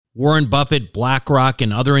Warren Buffett, BlackRock,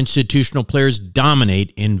 and other institutional players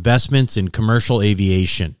dominate investments in commercial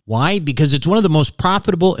aviation. Why? Because it's one of the most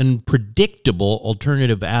profitable and predictable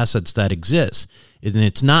alternative assets that exists, and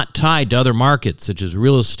it's not tied to other markets such as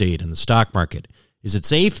real estate and the stock market. Is it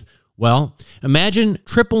safe? Well, imagine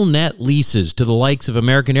triple net leases to the likes of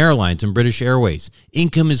American Airlines and British Airways.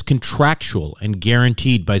 Income is contractual and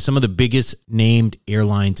guaranteed by some of the biggest named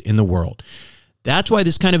airlines in the world. That's why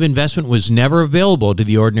this kind of investment was never available to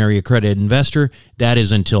the ordinary accredited investor. That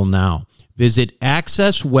is until now. Visit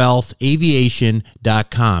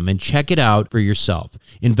accesswealthaviation.com and check it out for yourself.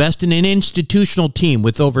 Invest in an institutional team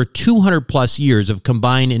with over 200 plus years of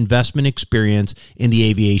combined investment experience in the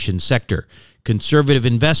aviation sector. Conservative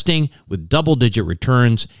investing with double-digit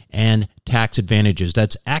returns and tax advantages.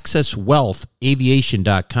 That's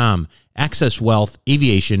accesswealthaviation.com.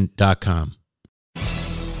 accesswealthaviation.com.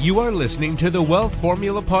 You are listening to the Wealth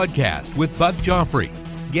Formula Podcast with Buck Joffrey.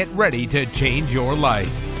 Get ready to change your life.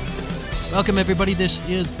 Welcome, everybody. This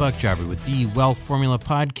is Buck Joffrey with the Wealth Formula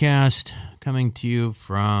Podcast, coming to you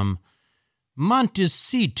from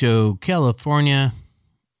Montecito, California.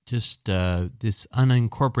 Just this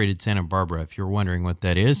unincorporated Santa Barbara, if you're wondering what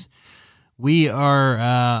that is. We are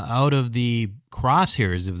out of the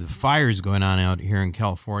crosshairs of the fires going on out here in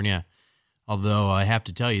California. Although I have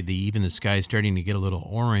to tell you, even the sky is starting to get a little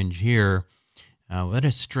orange here. What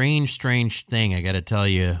a strange thing, I got to tell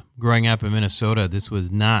you. Growing up in Minnesota, this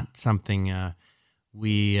was not something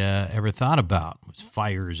we ever thought about. It was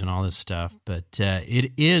fires and all this stuff. But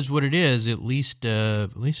it is what it is. At least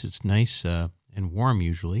it's nice and warm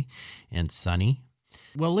usually, and sunny.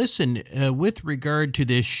 Well, listen, with regard to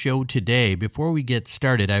this show today, before we get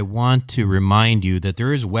started, I want to remind you that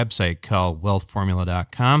there is a website called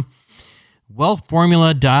wealthformula.com.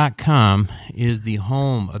 Wealthformula.com is the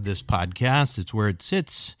home of this podcast. It's where it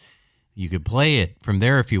sits. You could play it from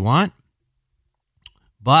there if you want.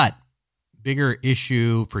 But bigger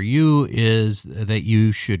issue for you is that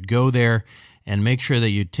you should go there and make sure that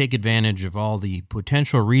you take advantage of all the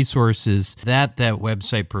potential resources that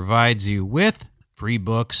website provides you with. Free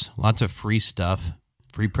books, lots of free stuff,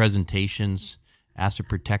 free presentations, asset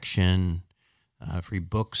protection, free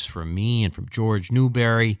books from me and from George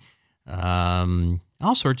Newberry.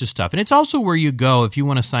 All sorts of stuff. And it's also where you go if you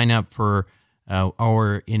want to sign up for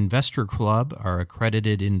our investor club, our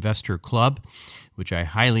accredited investor club, which I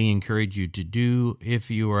highly encourage you to do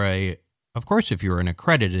if you are if you're an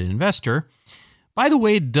accredited investor. By the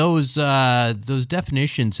way, those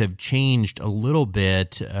definitions have changed a little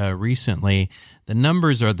bit recently. The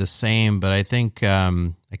numbers are the same, but I think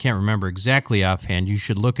I can't remember exactly offhand. You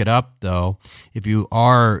should look it up though. If you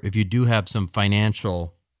do have some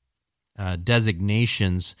financial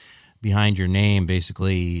designations behind your name,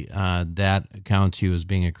 basically that counts you as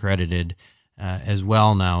being accredited as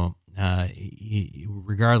well now,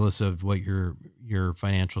 regardless of what your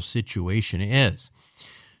financial situation is.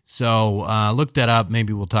 So look that up.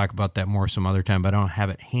 Maybe we'll talk about that more some other time, but I don't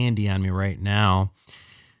have it handy on me right now.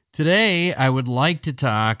 Today, I would like to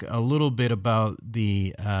talk a little bit about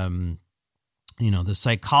the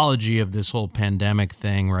psychology of this whole pandemic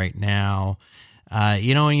thing right now.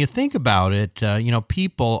 When you think about it,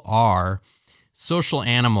 people are social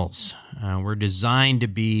animals. We're designed to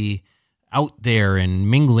be out there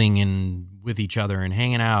and mingling and with each other and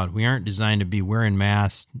hanging out. We aren't designed to be wearing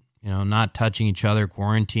masks, not touching each other,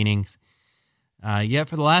 quarantining. Yet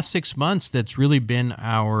for the last 6 months, that's really been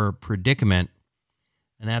our predicament.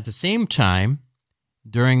 And at the same time,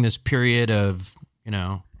 during this period of,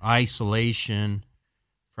 isolation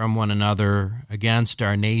from one another against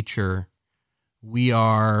our nature, we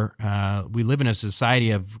live in a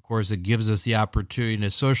society, of course, that gives us the opportunity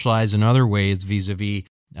to socialize in other ways vis-a-vis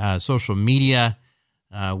social media,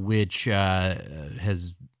 which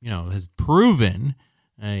has proven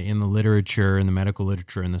in the literature, in the medical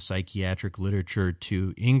literature, and the psychiatric literature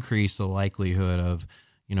to increase the likelihood of,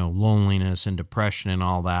 loneliness and depression and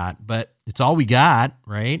all that. But it's all we got,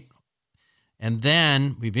 right? And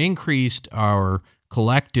then we've increased our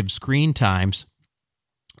collective screen times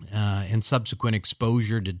and subsequent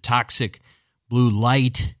exposure to toxic blue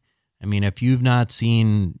light. I mean, if you've not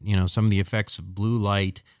seen, some of the effects of blue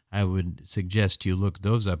light, I would suggest you look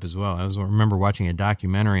those up as well. I remember watching a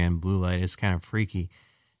documentary on blue light. It's kind of freaky,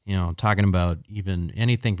 talking about even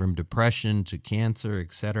anything from depression to cancer,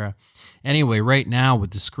 etc. Anyway, right now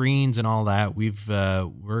with the screens and all that,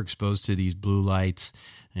 we're exposed to these blue lights,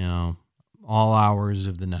 all hours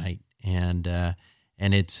of the night, and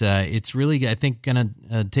it's really, I think, going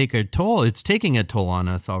to take a toll. It's taking a toll on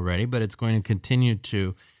us already, but it's going to continue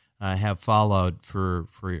to have followed for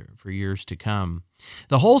years to come.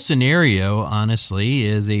 The whole scenario, honestly,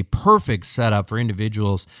 is a perfect setup for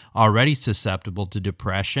individuals already susceptible to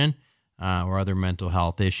depression or other mental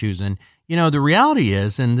health issues. And, the reality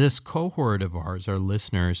is, in this cohort of ours, our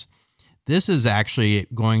listeners, this is actually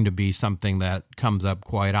going to be something that comes up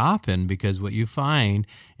quite often, because what you find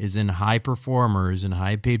is in high performers and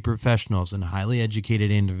high paid professionals and highly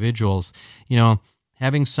educated individuals,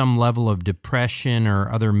 having some level of depression or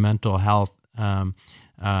other mental health,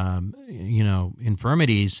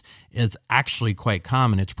 infirmities is actually quite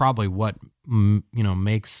common. It's probably what,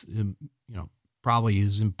 makes, probably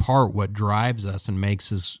is in part what drives us and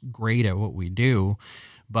makes us great at what we do.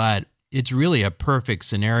 But it's really a perfect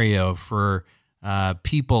scenario for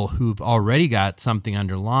people who've already got something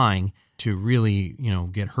underlying to really,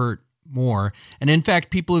 get hurt more. And in fact,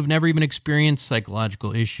 people who've never even experienced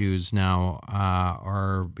psychological issues now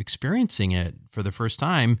are experiencing it for the first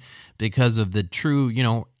time because of the true,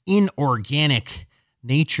 inorganic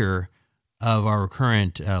nature of our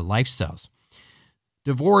current lifestyles.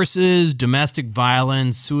 Divorces, domestic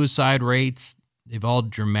violence, suicide rates, they've all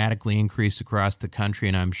dramatically increased across the country,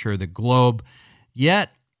 and I'm sure the globe. Yet,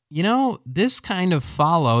 this kind of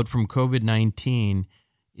fallout from COVID-19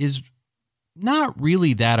 is not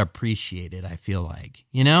really that appreciated, I feel like.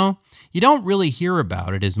 You don't really hear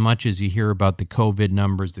about it as much as you hear about the COVID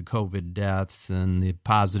numbers, the COVID deaths, and the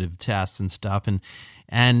positive tests and stuff.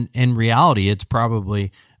 And in reality, it's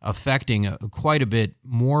probably affecting quite a bit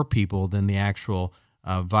more people than the actual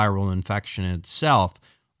viral infection itself.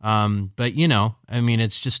 But,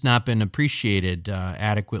 it's just not been appreciated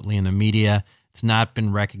adequately in the media. It's not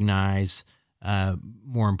been recognized,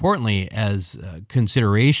 more importantly, as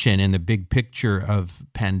consideration in the big picture of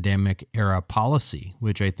pandemic era policy,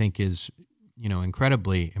 which I think is,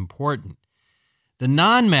 incredibly important. The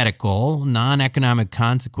non-medical, non-economic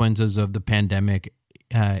consequences of the pandemic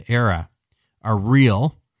era are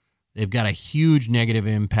real. They've got a huge negative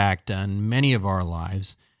impact on many of our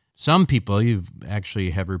lives. Some people, you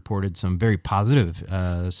actually have reported some very positive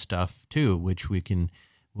stuff too, which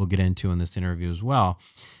we'll get into in this interview as well.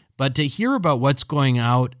 But to hear about what's going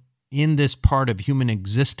out in this part of human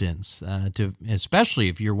existence, especially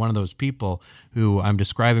if you're one of those people who I'm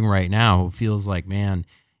describing right now, who feels like, man,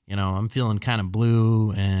 I'm feeling kind of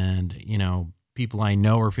blue, and people I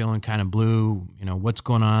know are feeling kind of blue. What's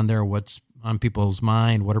going on there? What's on people's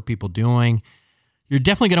mind? What are people doing? You're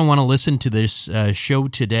definitely going to want to listen to this show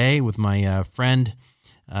today with my friend,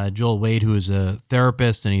 Joel Wade, who is a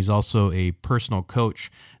therapist, and he's also a personal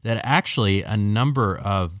coach that actually a number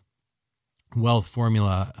of Wealth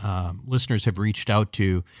Formula listeners have reached out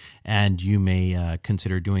to, and you may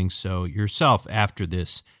consider doing so yourself after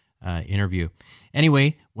this interview.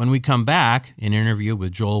 Anyway, when we come back, an interview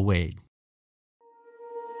with Joel Wade.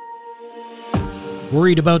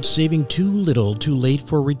 Worried about saving too little too late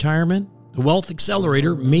for retirement? The Wealth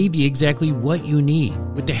Accelerator may be exactly what you need.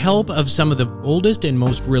 With the help of some of the oldest and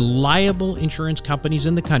most reliable insurance companies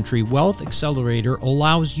in the country, Wealth Accelerator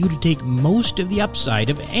allows you to take most of the upside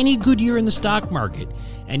of any good year in the stock market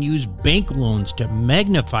and use bank loans to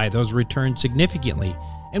magnify those returns significantly.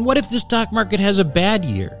 And what if the stock market has a bad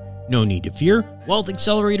year? No need to fear. Wealth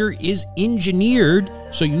Accelerator is engineered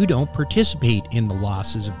so you don't participate in the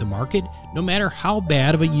losses of the market, no matter how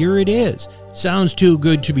bad of a year it is. Sounds too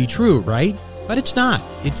good to be true, right? But it's not.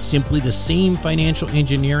 It's simply the same financial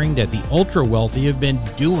engineering that the ultra-wealthy have been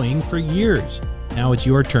doing for years. Now it's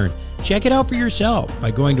your turn. Check it out for yourself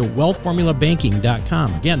by going to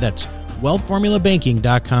wealthformulabanking.com. Again, that's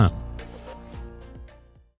wealthformulabanking.com.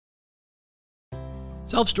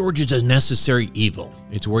 Self-storage is a necessary evil.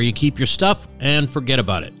 It's where you keep your stuff and forget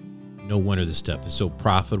about it. No wonder this stuff is so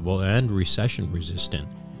profitable and recession-resistant.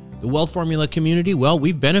 The Wealth Formula community, well,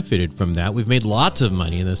 we've benefited from that. We've made lots of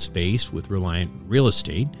money in this space with Reliant Real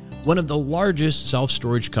Estate, one of the largest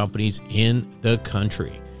self-storage companies in the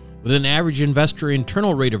country. With an average investor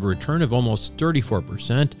internal rate of return of almost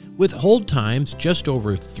 34%, with hold times just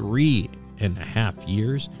over 3.5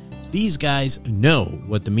 years, these guys know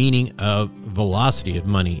what the meaning of velocity of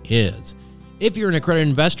money is. If you're an accredited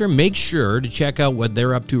investor, make sure to check out what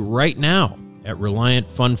they're up to right now at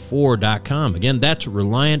ReliantFund4.com. Again, that's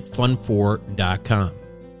ReliantFund4.com.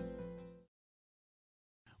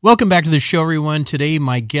 Welcome back to the show, everyone. Today,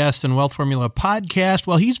 my guest on Wealth Formula Podcast,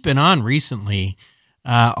 well, he's been on recently,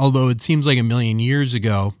 although it seems like a million years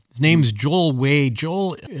ago. His name is Joel Wade.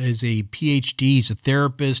 Joel is a PhD. He's a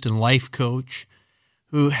therapist and life coach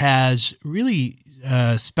who has really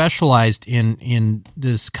specialized in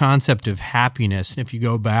this concept of happiness. And if you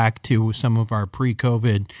go back to some of our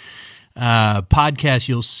pre-COVID podcasts,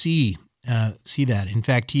 you'll see see that. In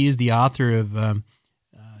fact, he is the author of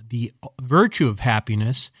The Virtue of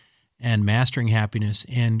Happiness and Mastering Happiness,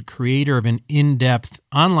 and creator of an in-depth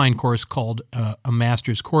online course called A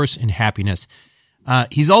Master's Course in Happiness.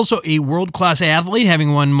 He's also a world-class athlete,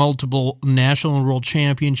 having won multiple national and world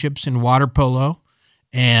championships in water polo,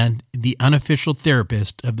 and the unofficial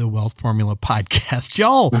therapist of the Wealth Formula podcast.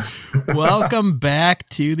 Joel, welcome back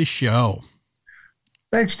to the show.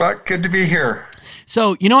 Thanks, Buck. Good to be here.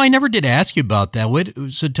 So, I never did ask you about that.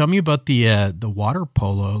 So tell me about the water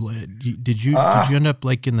polo. Did you end up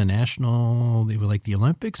like in the national, they were like the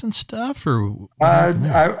Olympics and stuff, or?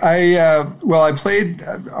 I played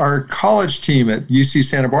our college team at UC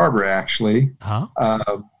Santa Barbara, actually.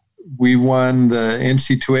 We won the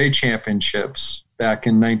NC2A championships back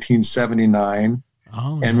in 1979.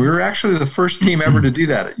 And we were actually the first team ever to do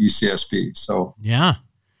that at UCSB. So yeah,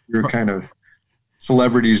 we were kind of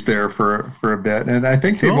celebrities there for a bit, and I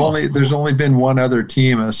think there's only been one other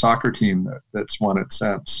team, a soccer team that's won it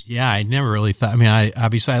since. Yeah, I never really thought. I mean,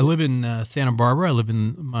 I live in Santa Barbara. I live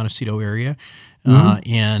in the Montecito area,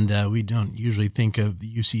 and we don't usually think of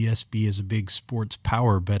the UCSB as a big sports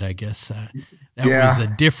power, but I guess that was a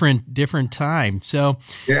different time. So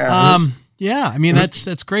I mean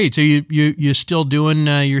that's great. So you're still doing,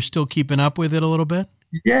 you're still keeping up with it a little bit.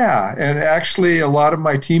 Yeah, and actually a lot of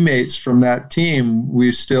my teammates from that team,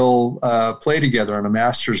 we still play together on a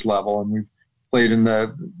master's level, and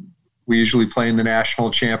we usually play in the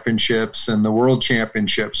national championships and the world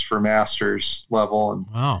championships for master's level, and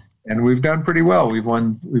wow, and we've done pretty well. We've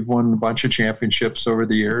won a bunch of championships over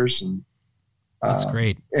the years, and that's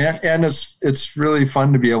great. And it's really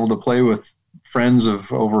fun to be able to play with friends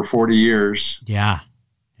of over 40 years. Yeah.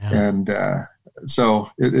 And so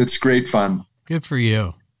it's great fun. Good for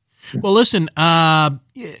you. Well, listen, I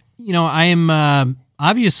am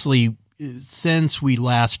obviously, since we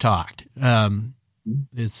last talked,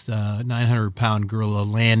 this 900-pound gorilla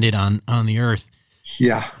landed on the earth.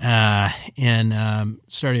 Yeah. And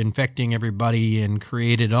started infecting everybody and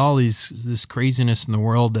created all this craziness in the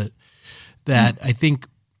world that I think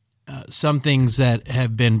some things that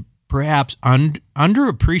have been perhaps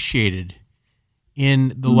underappreciated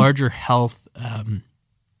in the larger health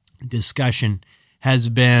discussion has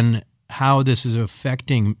been how this is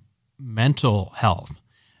affecting mental health.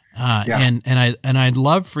 And I'd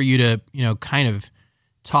love for you to, kind of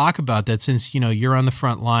talk about that, since, you're on the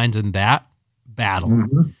front lines in that battle.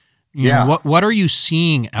 Mm-hmm. You know, what are you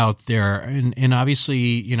seeing out there? And obviously,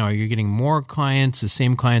 you're getting more clients, the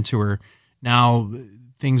same clients who are now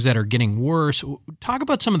things that are getting worse. Talk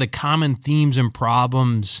about some of the common themes and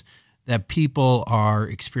problems that people are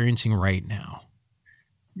experiencing right now.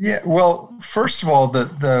 Yeah, well, first of all,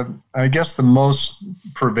 I guess the most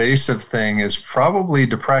pervasive thing is probably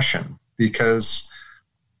depression, because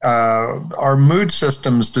our mood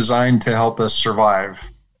system's designed to help us survive.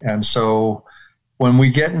 And so when we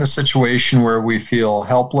get in a situation where we feel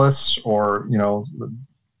helpless or,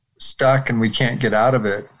 stuck and we can't get out of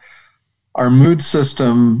it, our mood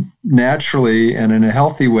system naturally and in a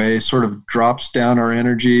healthy way sort of drops down our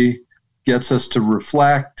energy, gets us to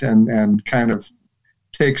reflect and kind of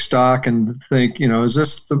take stock and think, is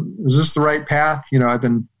this the right path?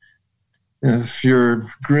 If you're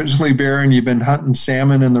a grizzly bear and you've been hunting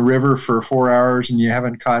salmon in the river for 4 hours and you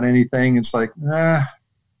haven't caught anything, it's like,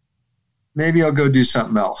 maybe I'll go do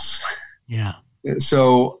something else. Yeah.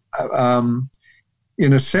 So,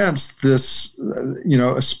 in a sense, this,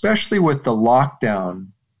 especially with the lockdown,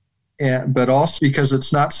 but also because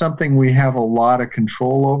it's not something we have a lot of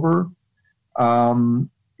control over,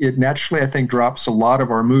 it naturally, I think, drops a lot of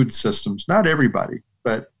our mood systems. Not everybody,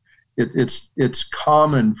 but it's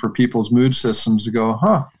common for people's mood systems to go,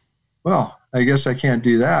 well, I guess I can't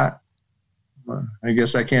do that. I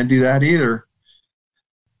guess I can't do that either.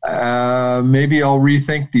 Maybe I'll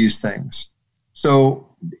rethink these things. So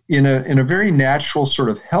in a very natural, sort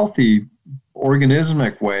of healthy,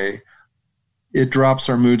 organismic way, it drops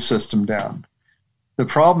our mood system down. The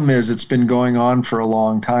problem is it's been going on for a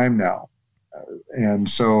long time now. And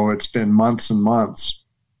so it's been months and months.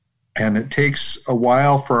 And it takes a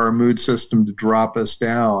while for our mood system to drop us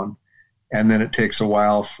down. And then it takes a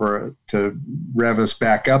while for it to rev us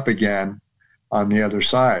back up again on the other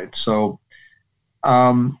side. So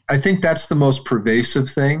I think that's the most pervasive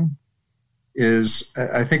thing. Is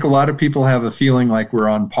I think a lot of people have a feeling like we're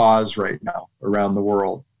on pause right now around the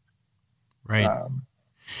world. Right.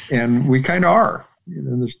 And we kind of are.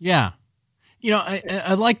 Yeah.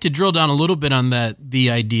 I'd like to drill down a little bit on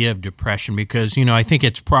the idea of depression, because, I think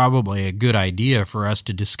it's probably a good idea for us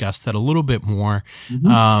to discuss that a little bit more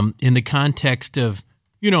in the context of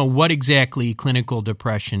what exactly clinical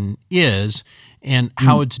depression is and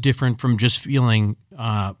how it's different from just feeling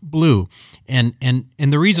blue. And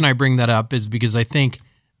the reason I bring that up is because I think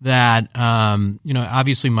that,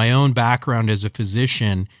 obviously my own background as a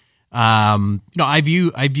physician, I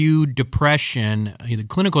view depression,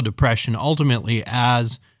 clinical depression, ultimately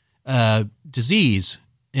as a disease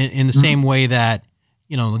in the same way that,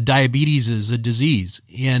 diabetes is a disease.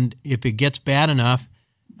 And if it gets bad enough,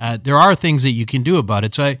 there are things that you can do about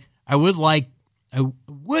it. So I would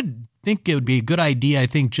think it would be a good idea, I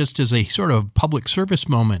think, just as a sort of public service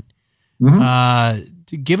moment,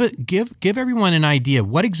 to give everyone an idea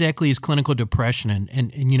what exactly is clinical depression,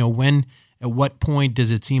 and when, at what point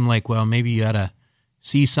does it seem like, well, maybe you got to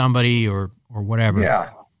see somebody or whatever.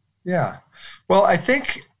 Yeah. Well, I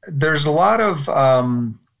think there's a lot of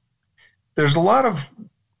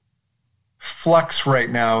flux right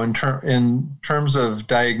now in terms of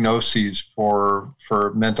diagnoses for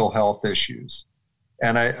mental health issues.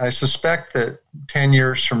 And I suspect that 10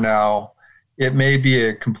 years from now, it may be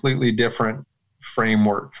a completely different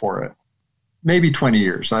framework for it. Maybe 20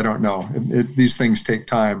 years, I don't know. These things take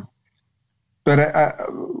time. But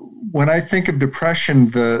when I think of depression,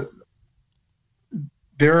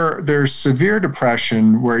 there's severe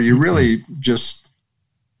depression where you're really just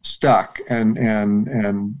stuck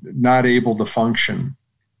and not able to function.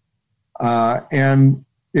 And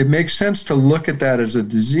it makes sense to look at that as a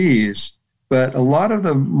disease, but a lot of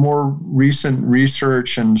the more recent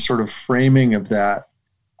research and sort of framing of that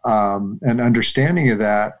and understanding of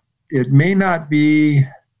that, it may not be,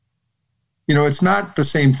 it's not the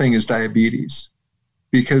same thing as diabetes,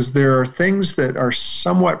 because there are things that are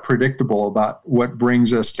somewhat predictable about what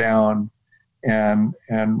brings us down and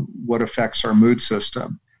what affects our mood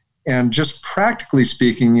system. And just practically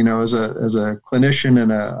speaking, as a clinician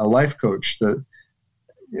and a life coach, that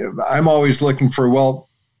I'm always looking for, well,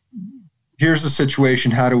 here's the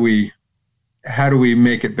situation. How do we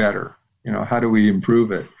make it better? How do we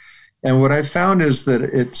improve it? And what I found is that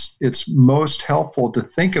it's most helpful to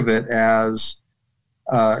think of it as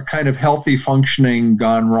kind of healthy functioning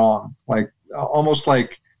gone wrong, almost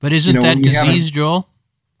like. But isn't that disease, Joel?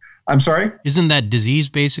 I'm sorry? Isn't that disease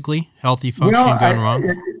basically healthy functioning gone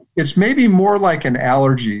wrong? It's maybe more like an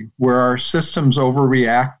allergy where our systems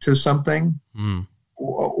overreact to something,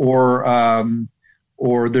 or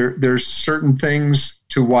there's certain things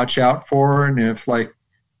to watch out for, and if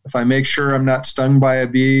I make sure I'm not stung by a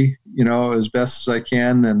bee, as best as I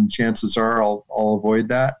can, then chances are I'll avoid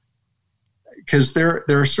that. Because there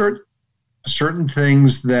are certain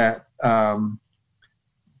things that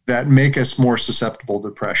make us more susceptible to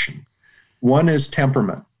depression. One is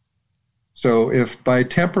temperament. So if by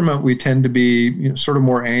temperament we tend to be sort of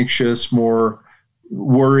more anxious, more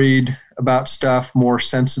worried about stuff, more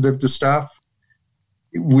sensitive to stuff,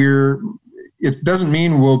 it doesn't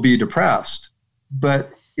mean we'll be depressed,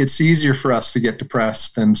 but it's easier for us to get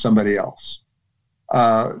depressed than somebody else.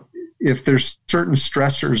 If there's certain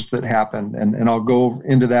stressors that happen, and I'll go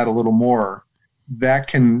into that a little more, that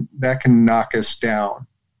can knock us down.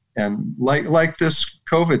 And like this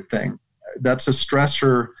COVID thing, that's a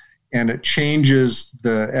stressor, and it changes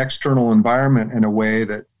the external environment in a way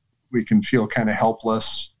that we can feel kind of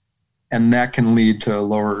helpless, and that can lead to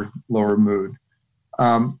lower mood.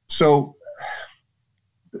 So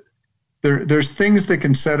there's things that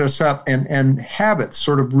can set us up, and habits,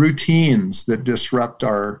 sort of routines that disrupt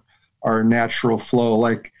our natural flow.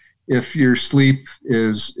 Like if your sleep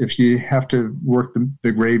if you have to work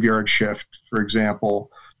the graveyard shift, for example,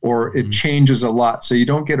 or it changes a lot, so you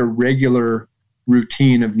don't get a regular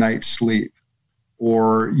routine of night sleep,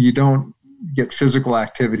 or you don't get physical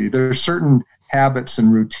activity. There are certain habits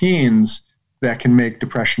and routines that can make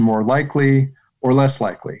depression more likely or less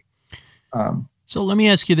likely. So let me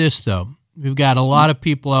ask you this, though. We've got a lot of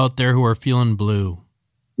people out there who are feeling blue.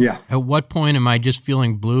 Yeah. At what point am I just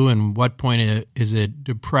feeling blue, and what point is it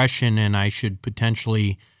depression and I should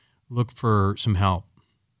potentially look for some help?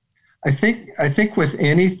 I think with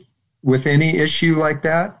any issue like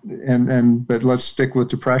that, but let's stick with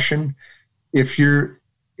depression, if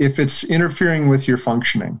it's interfering with your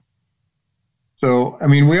functioning. So, I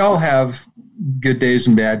mean, we all have good days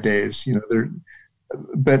and bad days,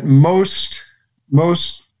 but most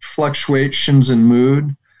fluctuations in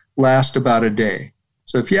mood last about a day.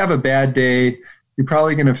 So if you have a bad day, you're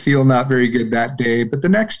probably going to feel not very good that day, but the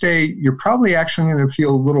next day you're probably actually going to feel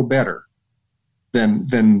a little better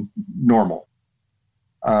than normal.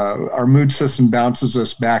 Our mood system bounces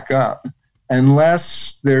us back up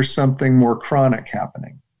unless there's something more chronic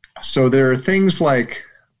happening. So there are things like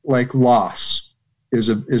loss is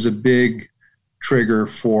a big trigger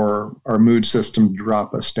for our mood system to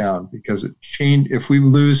drop us down, because if we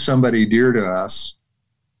lose somebody dear to us,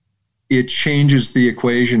 it changes the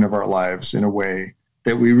equation of our lives in a way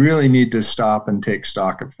that we really need to stop and take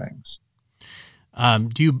stock of things.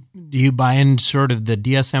 Do you buy in sort of the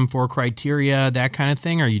DSM-4 criteria, that kind of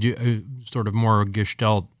thing, or you do sort of more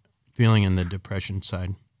Gestalt feeling in the depression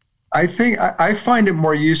side? I think I find it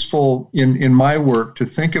more useful in my work to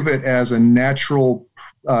think of it as a natural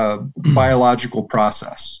biological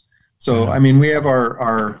process. So, I mean, we have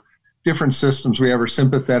our different systems. We have our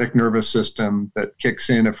sympathetic nervous system that kicks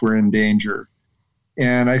in if we're in danger.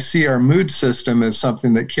 And I see our mood system as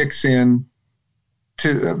something that kicks in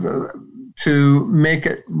to make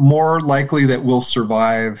it more likely that we'll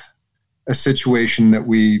survive a situation that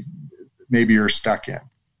we maybe are stuck in.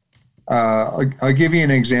 I'll give you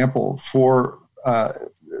an example. For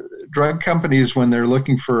drug companies, when they're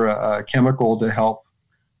looking for a chemical to help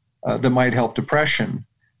that might help depression,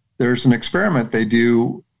 there's an experiment they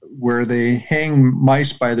do where they hang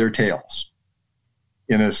mice by their tails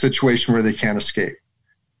in a situation where they can't escape.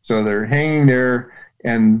 So they're hanging there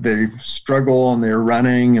and they struggle and they're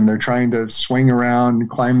running and they're trying to swing around and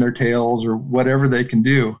climb their tails or whatever they can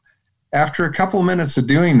do. After a couple of minutes of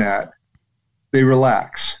doing that, they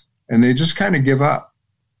relax and they just kind of give up.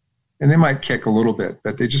 And they might kick a little bit,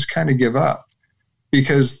 but they just kind of give up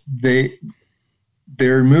because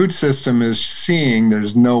their mood system is seeing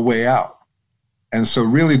there's no way out. And so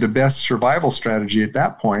really the best survival strategy at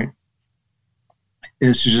that point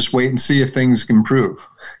is to just wait and see if things can improve.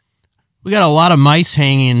 We got a lot of mice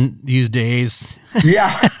hanging these days.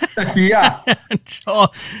 Yeah. Yeah.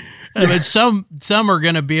 But some are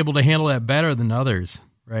going to be able to handle that better than others,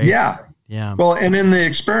 right? Yeah. Yeah. Well, and in the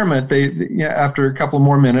experiment, after a couple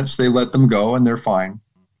more minutes, they let them go and they're fine.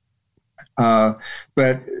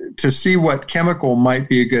 But to see what chemical might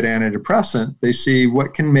be a good antidepressant, they see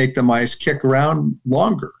what can make the mice kick around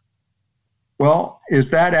longer. Well, is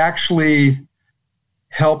that actually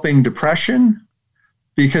helping depression?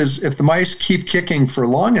 Because if the mice keep kicking for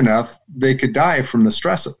long enough, they could die from the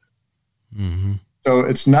stress of it. Mm-hmm. So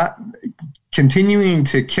it's not continuing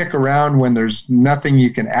to kick around when there's nothing you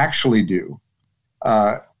can actually do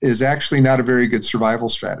is actually not a very good survival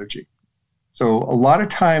strategy. So a lot of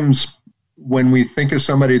times when we think of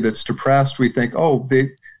somebody that's depressed, we think, oh,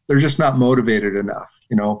 they're just not motivated enough.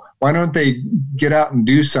 You know, why don't they get out and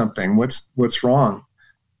do something? What's wrong?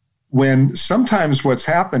 When sometimes what's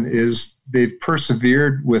happened is they've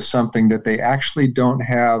persevered with something that they actually don't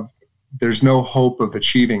have, there's no hope of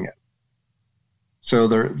achieving it. So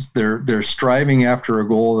they're striving after a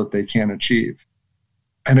goal that they can't achieve.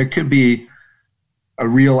 And it could be a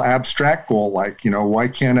real abstract goal, like, you know, why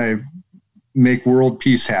can't I make world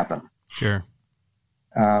peace happen? Sure.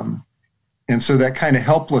 And so that kind of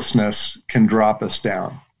helplessness can drop us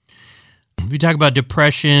down. We talk about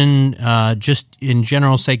depression, just in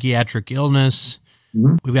general psychiatric illness.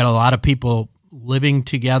 Mm-hmm. We've got a lot of people living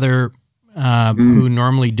together who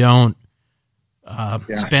normally don't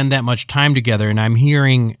spend that much time together. And I'm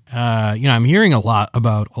hearing, I'm hearing a lot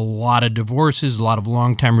about a lot of divorces, a lot of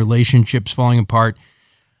long-time relationships falling apart.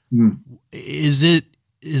 Mm.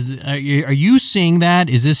 Are you seeing that?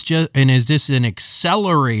 Is this an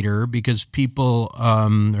accelerator because people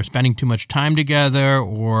are spending too much time together,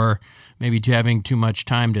 or maybe having too much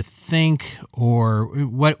time to think, or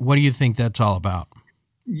what do you think that's all about?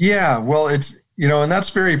 Yeah, well, it's, and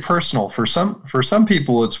that's very personal. For some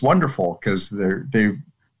people, it's wonderful because they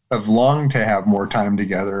have longed to have more time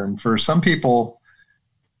together. And for some people,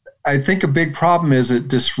 I think a big problem is it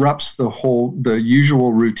disrupts the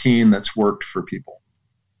usual routine that's worked for people.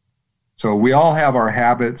 So we all have our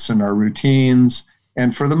habits and our routines,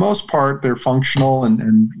 and for the most part, they're functional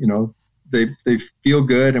and they feel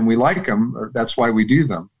good and we like them. Or that's why we do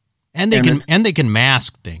them. And they can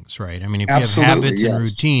mask things, right? I mean, if you have habits and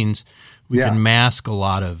routines, we can mask a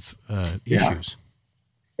lot of issues.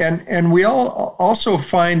 And we all also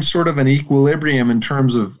find sort of an equilibrium in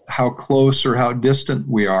terms of how close or how distant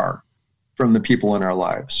we are from the people in our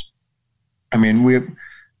lives. I mean,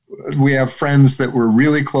 we have friends that we're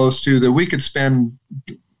really close to that we could spend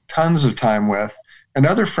tons of time with, and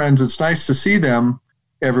other friends, it's nice to see them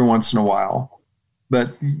every once in a while,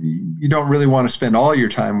 but you don't really want to spend all your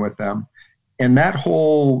time with them. And that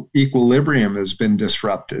whole equilibrium has been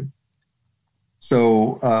disrupted.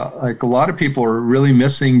 So like a lot of people are really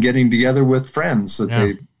missing getting together with friends that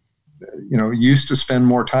they, used to spend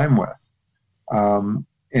more time with. And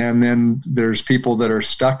then there's people that are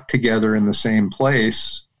stuck together in the same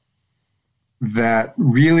place that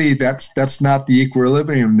really that's not the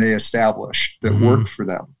equilibrium they established that worked for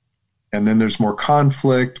them. And then there's more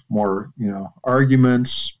conflict, more,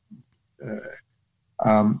 arguments.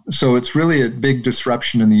 So it's really a big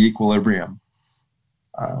disruption in the equilibrium.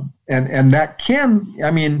 And that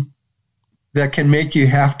can make you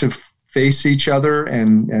have to face each other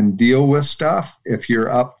and deal with stuff if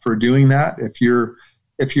you're up for doing that. If you're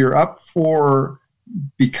up for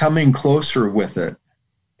becoming closer with it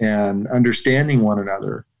and understanding one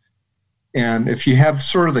another, and if you have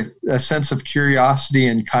sort of a sense of curiosity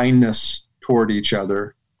and kindness toward each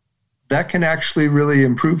other, that can actually really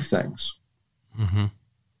improve things. Mm-hmm.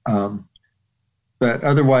 But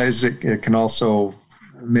otherwise, it can also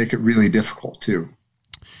make it really difficult too.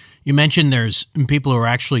 You mentioned there's people who are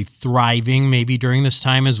actually thriving maybe during this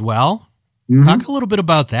time as well. Mm-hmm. Talk a little bit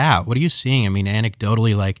about that. What are you seeing? I mean,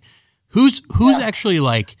 anecdotally, like who's actually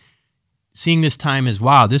like seeing this time as,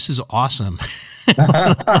 wow, this is awesome.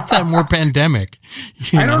 Let's have more pandemic.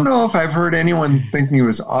 I don't know if I've heard anyone thinking it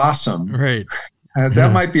was awesome. Right.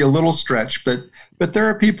 That might be a little stretch, but there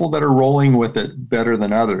are people that are rolling with it better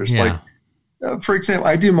than others. Yeah. Like, for example,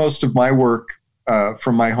 I do most of my work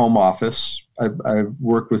from my home office. I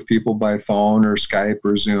work with people by phone or Skype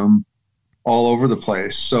or Zoom all over the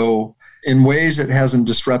place. So in ways it hasn't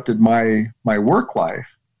disrupted my work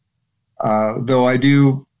life, though I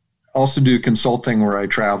do also do consulting where I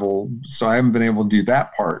travel, so I haven't been able to do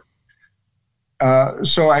that part.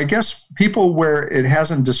 So I guess people where it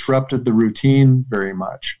hasn't disrupted the routine very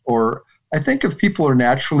much, or I think if people are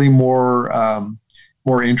naturally more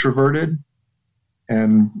introverted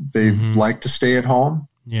and they like to stay at home,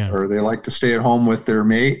 or they like to stay at home with their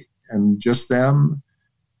mate and just them,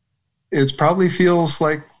 it probably feels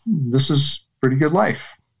like this is pretty good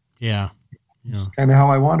life. Yeah. Kind of how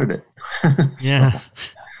I wanted it. Yeah.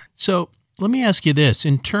 So let me ask you this,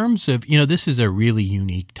 in terms of, this is a really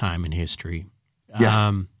unique time in history.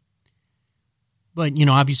 Yeah. But,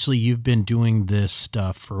 obviously you've been doing this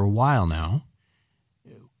stuff for a while now.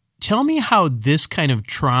 Tell me how this kind of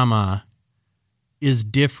trauma is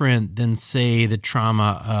different than, say, the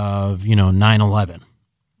trauma of, 9/11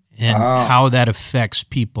 and how that affects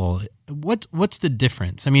people. What's the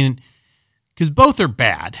difference? I mean, because both are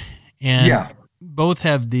bad and both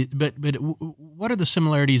have but what are the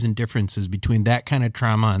similarities and differences between that kind of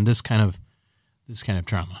trauma and this kind of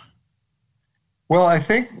trauma? Well, I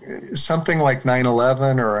think something like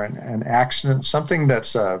 9/11 or an accident, something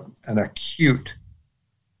that's an acute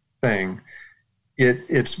thing,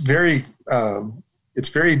 it's very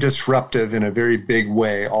disruptive in a very big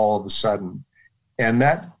way all of a sudden, and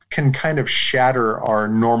that can kind of shatter our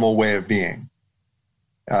normal way of being.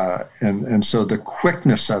 And so the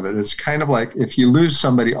quickness of it, it's kind of like if you lose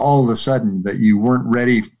somebody all of a sudden that you weren't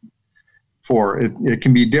ready for, it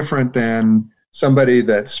can be different than somebody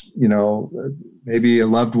that's, maybe a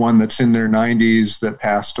loved one that's in their 90s that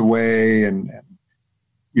passed away and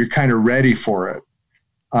you're kind of ready for it.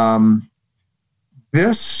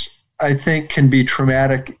 This, I think, can be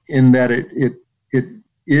traumatic in that it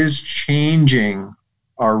is changing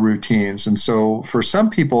our routines. And so for some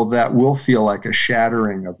people that will feel like a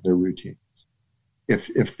shattering of their routines.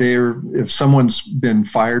 If someone's been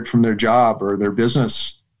fired from their job or their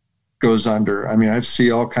business goes under, I mean, I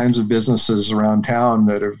see all kinds of businesses around town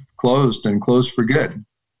that have closed and closed for good.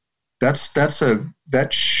 That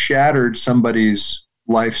shattered somebody's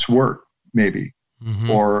life's work, maybe,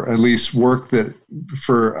 or at least work that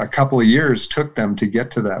for a couple of years took them to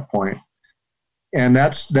get to that point. And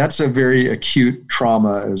that's a very acute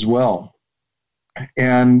trauma as well.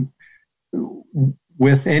 And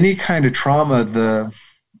with any kind of trauma,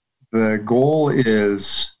 the goal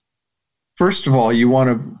is, first of all, you want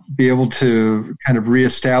to be able to kind of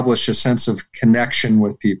reestablish a sense of connection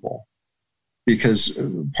with people. Because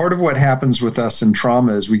part of what happens with us in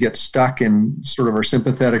trauma is we get stuck in sort of our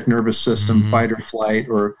sympathetic nervous system, fight or flight,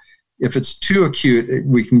 or if it's too acute,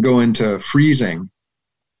 we can go into freezing.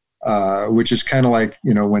 Which is kind of like,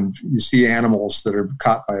 when you see animals that are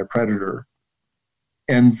caught by a predator.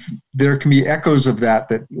 And there can be echoes of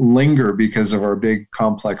that linger because of our big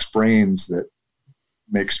complex brains that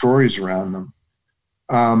make stories around them.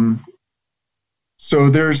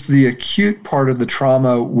 So there's the acute part of the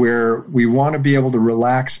trauma where we want to be able to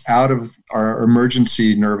relax out of our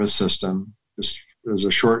emergency nervous system, just as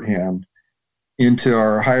a shorthand, into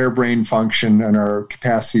our higher brain function and our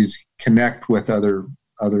capacity to connect with other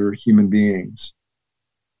human beings.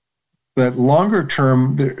 But longer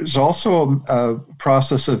term, there's also a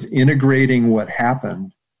process of integrating what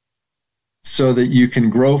happened so that you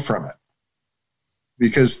can grow from it.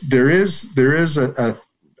 Because there is a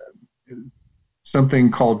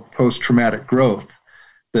something called post-traumatic growth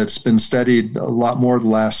that's been studied a lot more the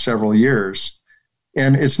last several years.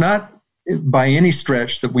 And it's not by any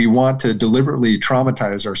stretch that we want to deliberately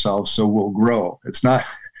traumatize ourselves so we'll grow. It's not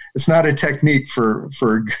a technique for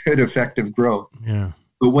good, effective growth. Yeah.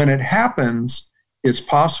 But when it happens, it's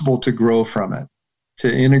possible to grow from it,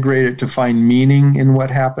 to integrate it, to find meaning in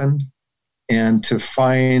what happened, and to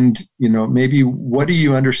find, maybe what do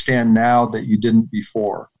you understand now that you didn't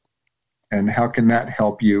before? And how can that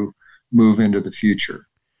help you move into the future?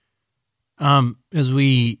 As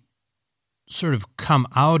we sort of come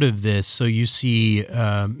out of this, so you see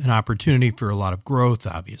an opportunity for a lot of growth,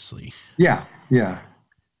 obviously. Yeah.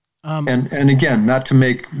 And again, not to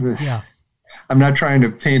make I'm not trying to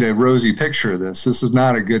paint a rosy picture of this. This is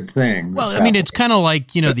not a good thing. Well, I mean, it's kind of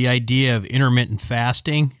like, the idea of intermittent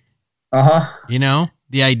fasting.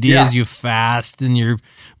 The idea is you fast and your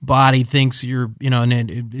body thinks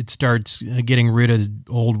and it starts getting rid of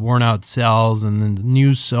old worn out cells and then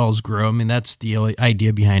new cells grow. I mean, that's the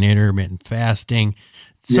idea behind intermittent fasting.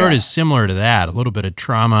 It's sort of similar to that, a little bit of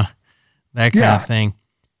trauma, that kind of thing.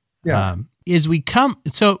 Yeah. As we come,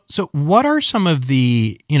 so what are some of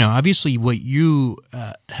the, obviously what you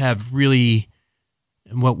have really,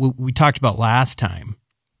 what we talked about last time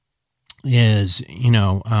is,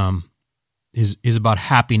 is about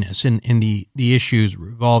happiness and the issues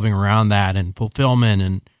revolving around that and fulfillment.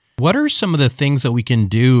 And what are some of the things that we can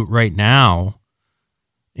do right now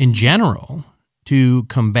in general to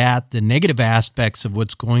combat the negative aspects of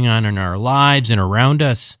what's going on in our lives and around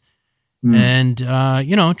us? And,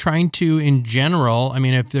 trying to, in general, I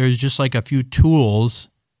mean, if there's just like a few tools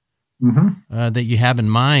that you have in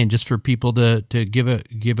mind just for people to give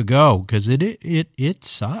a go, because it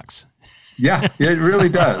sucks. Yeah, it really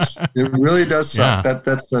does. It really does suck. Yeah.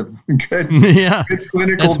 That's a good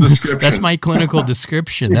clinical description. That's my clinical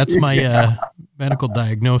description. That's my medical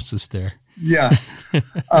diagnosis there. Yeah.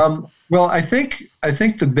 Well, I think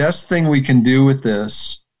the best thing we can do with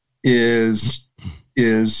this is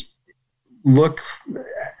look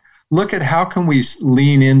at how can we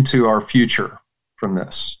lean into our future from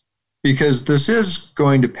this, because this is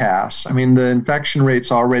going to pass. I mean, the infection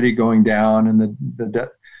rate's already going down, and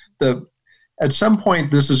the at some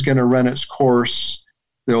point this is going to run its course.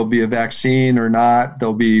 There'll be a vaccine or not,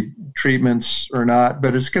 there'll be treatments or not,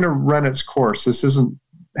 but it's going to run its course. This isn't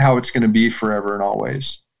how it's going to be forever and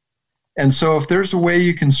always. And so if there's a way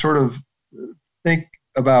you can sort of think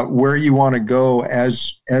about where you want to go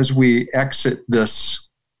as we exit this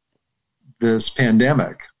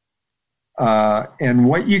pandemic, and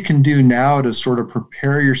what you can do now to sort of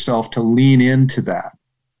prepare yourself to lean into that,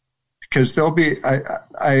 because there'll be,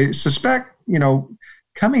 I suspect,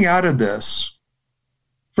 coming out of this,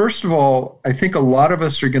 first of all, I think a lot of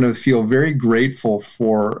us are going to feel very grateful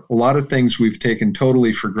for a lot of things we've taken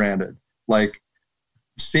totally for granted, like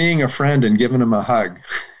seeing a friend and giving them a hug.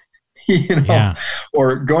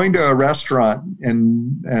 Or going to a restaurant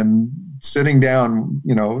and sitting down,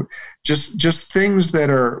 just things that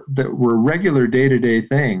were regular day-to-day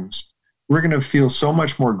things. We're going to feel so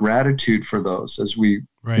much more gratitude for those as we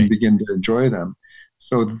begin to enjoy them.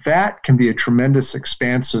 So that can be a tremendous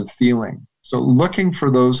expansive feeling. So looking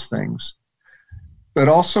for those things, but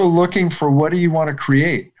also looking for what do you want to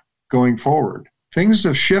create going forward. Things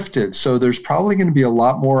have shifted. So there's probably going to be a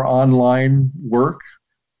lot more online work.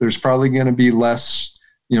 There's probably going to be less,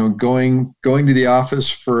 going to the office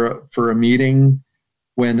for a meeting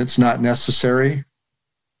when it's not necessary,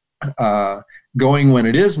 going when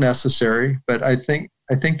it is necessary. But I think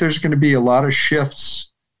there's going to be a lot of shifts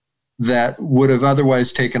that would have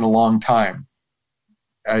otherwise taken a long time.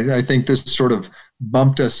 I think this sort of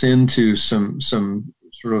bumped us into some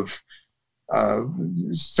sort of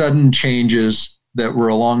sudden changes that were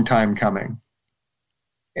a long time coming.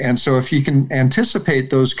 And so if you can anticipate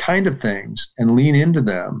those kind of things and lean into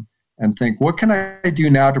them and think, what can I do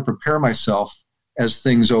now to prepare myself as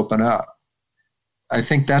things open up? I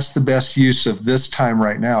think that's the best use of this time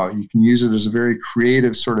right now. You can use it as a very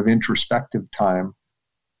creative sort of introspective time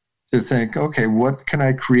to think, okay, what can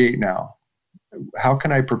I create now? How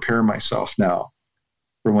can I prepare myself now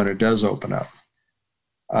for when it does open up?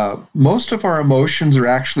 Most of our emotions are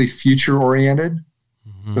actually future oriented.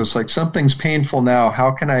 So it's like something's painful now.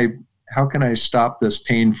 How can I stop this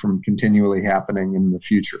pain from continually happening in the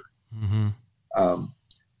future?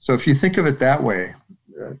 So if you think of it that way,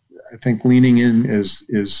 I think leaning in is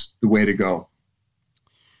the way to go.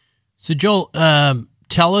 So Joel,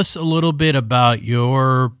 tell us a little bit about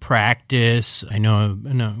your practice. I know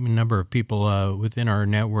a number of people within our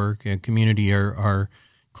network and community are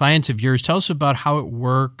clients of yours. Tell us about how it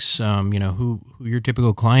works, who your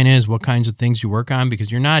typical client is, what kinds of things you work on, because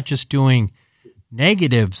you're not just doing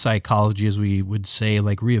negative psychology, as we would say,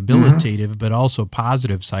 like rehabilitative, but also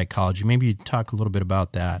positive psychology. Maybe you talk a little bit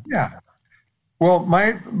about that. Yeah. Well,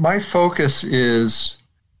 my focus is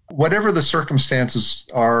whatever the circumstances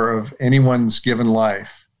are of anyone's given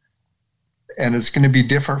life, and it's going to be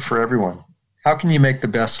different for everyone. How can you make the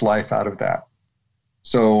best life out of that?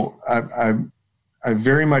 So I'm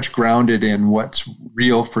very much grounded in what's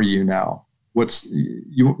real for you now.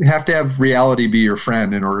 You have to have reality be your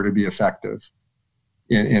friend in order to be effective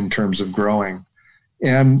in terms of growing.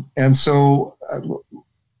 And so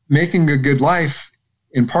making a good life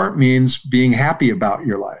in part means being happy about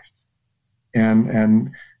your life.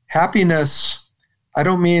 And happiness, I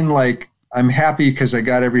don't mean like I'm happy because I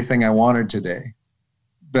got everything I wanted today.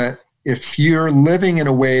 But if you're living in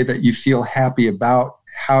a way that you feel happy about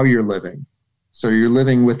how you're living, so you're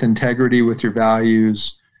living with integrity with your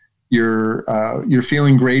values, you're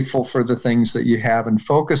feeling grateful for the things that you have and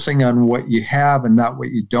focusing on what you have and not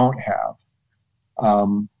what you don't have.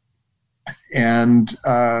 And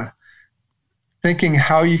thinking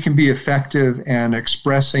how you can be effective and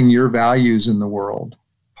expressing your values in the world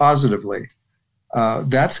positively.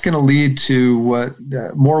 That's going to lead to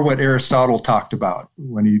what Aristotle talked about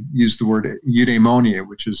when he used the word eudaimonia,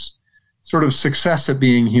 which is sort of success at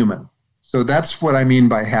being human. So that's what I mean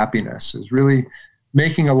by happiness, is really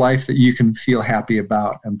making a life that you can feel happy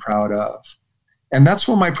about and proud of. And that's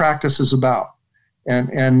what my practice is about.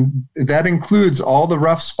 And that includes all the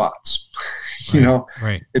rough spots.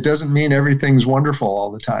 Right. It doesn't mean everything's wonderful all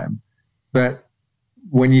the time. But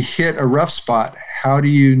when you hit a rough spot, how do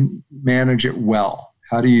you manage it well?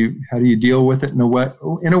 How do you deal with it in a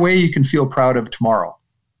way you can feel proud of tomorrow?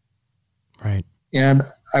 Right. And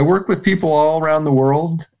I work with people all around the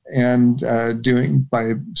world, and doing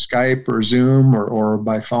by Skype or Zoom or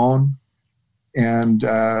by phone, and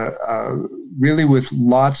really with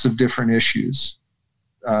lots of different issues.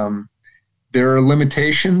 There are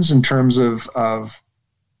limitations in terms of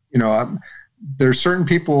there are certain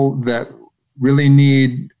people that really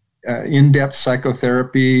need in-depth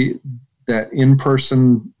psychotherapy that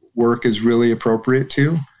in-person work is really appropriate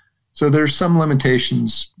to. So there's some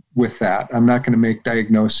limitations with that. I'm not going to make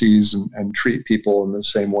diagnoses and treat people in the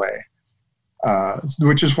same way,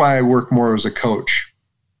 which is why I work more as a coach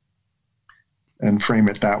and frame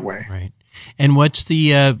it that way. Right. And what's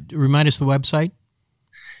the, remind us the website?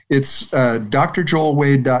 It's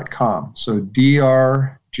drjoelwade.com. So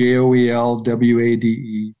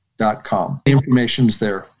drjoelwade.com. The information's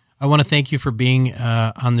there. I want to thank you for being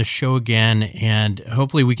on the show again, and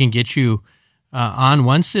hopefully we can get you on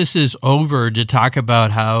once this is over to talk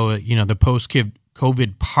about how the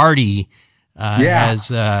post-COVID party has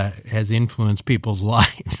influenced people's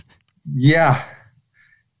lives. Yeah,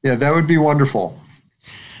 that would be wonderful.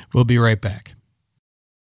 We'll be right back.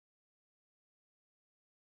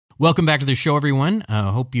 Welcome back to the show, everyone.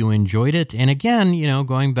 I hope you enjoyed it. And again,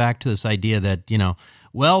 going back to this idea that,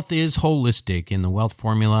 wealth is holistic. In the Wealth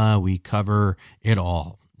Formula, we cover it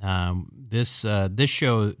all. This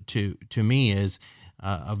show to me is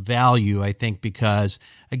a value, I think, because,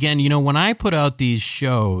 again, when I put out these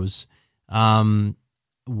shows,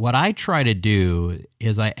 what I try to do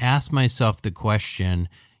is I ask myself the question,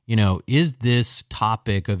 is this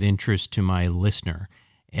topic of interest to my listener?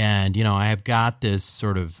 And, I have got this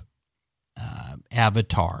sort of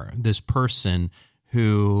avatar, this person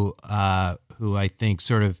who I think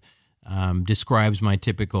sort of describes my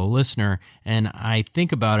typical listener, and I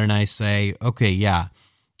think about it and I say, okay, yeah,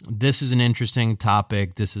 this is an interesting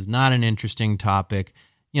topic. This is not an interesting topic.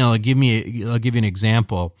 I'll give you an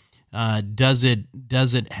example. Is it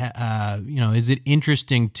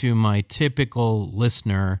interesting to my typical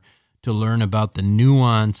listener to learn about the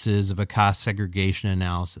nuances of a cost segregation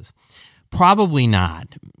analysis? Probably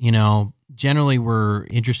not. Generally we're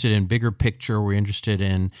interested in bigger picture. We're interested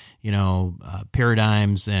in,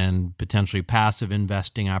 paradigms and potentially passive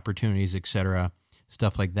investing opportunities, et cetera,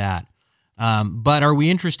 stuff like that. But are we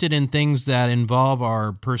interested in things that involve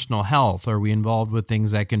our personal health? Are we involved with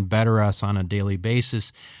things that can better us on a daily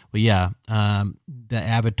basis? Well, yeah, the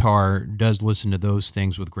avatar does listen to those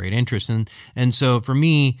things with great interest. And so for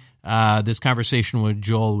me, this conversation with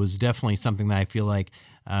Joel was definitely something that I feel like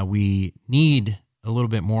we need a little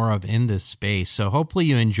bit more of in this space. So hopefully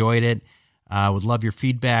you enjoyed it. Would love your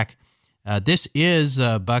feedback. This is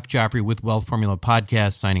Buck Joffrey with Wealth Formula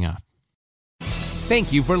Podcast signing off.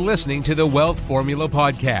 Thank you for listening to the Wealth Formula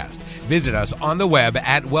Podcast. Visit us on the web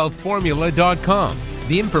at wealthformula.com.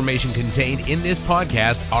 The information contained in this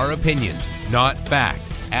podcast are opinions, not fact.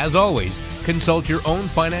 As always, consult your own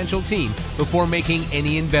financial team before making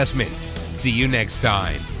any investment. See you next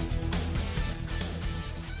time.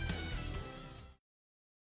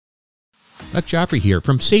 Buck Joffrey here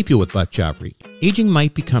from Sapio with Buck Joffrey. Aging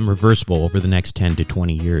might become reversible over the next 10 to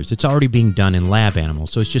 20 years. It's already being done in lab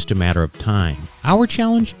animals, so it's just a matter of time. Our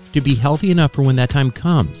challenge? To be healthy enough for when that time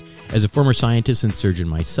comes. As a former scientist and surgeon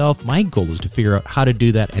myself, my goal is to figure out how to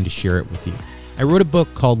do that and to share it with you. I wrote a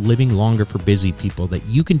book called Living Longer for Busy People that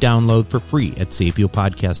you can download for free at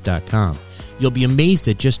sapiopodcast.com. You'll be amazed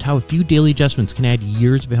at just how a few daily adjustments can add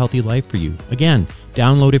years of a healthy life for you. Again,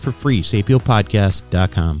 download it for free,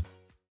 sapiopodcast.com.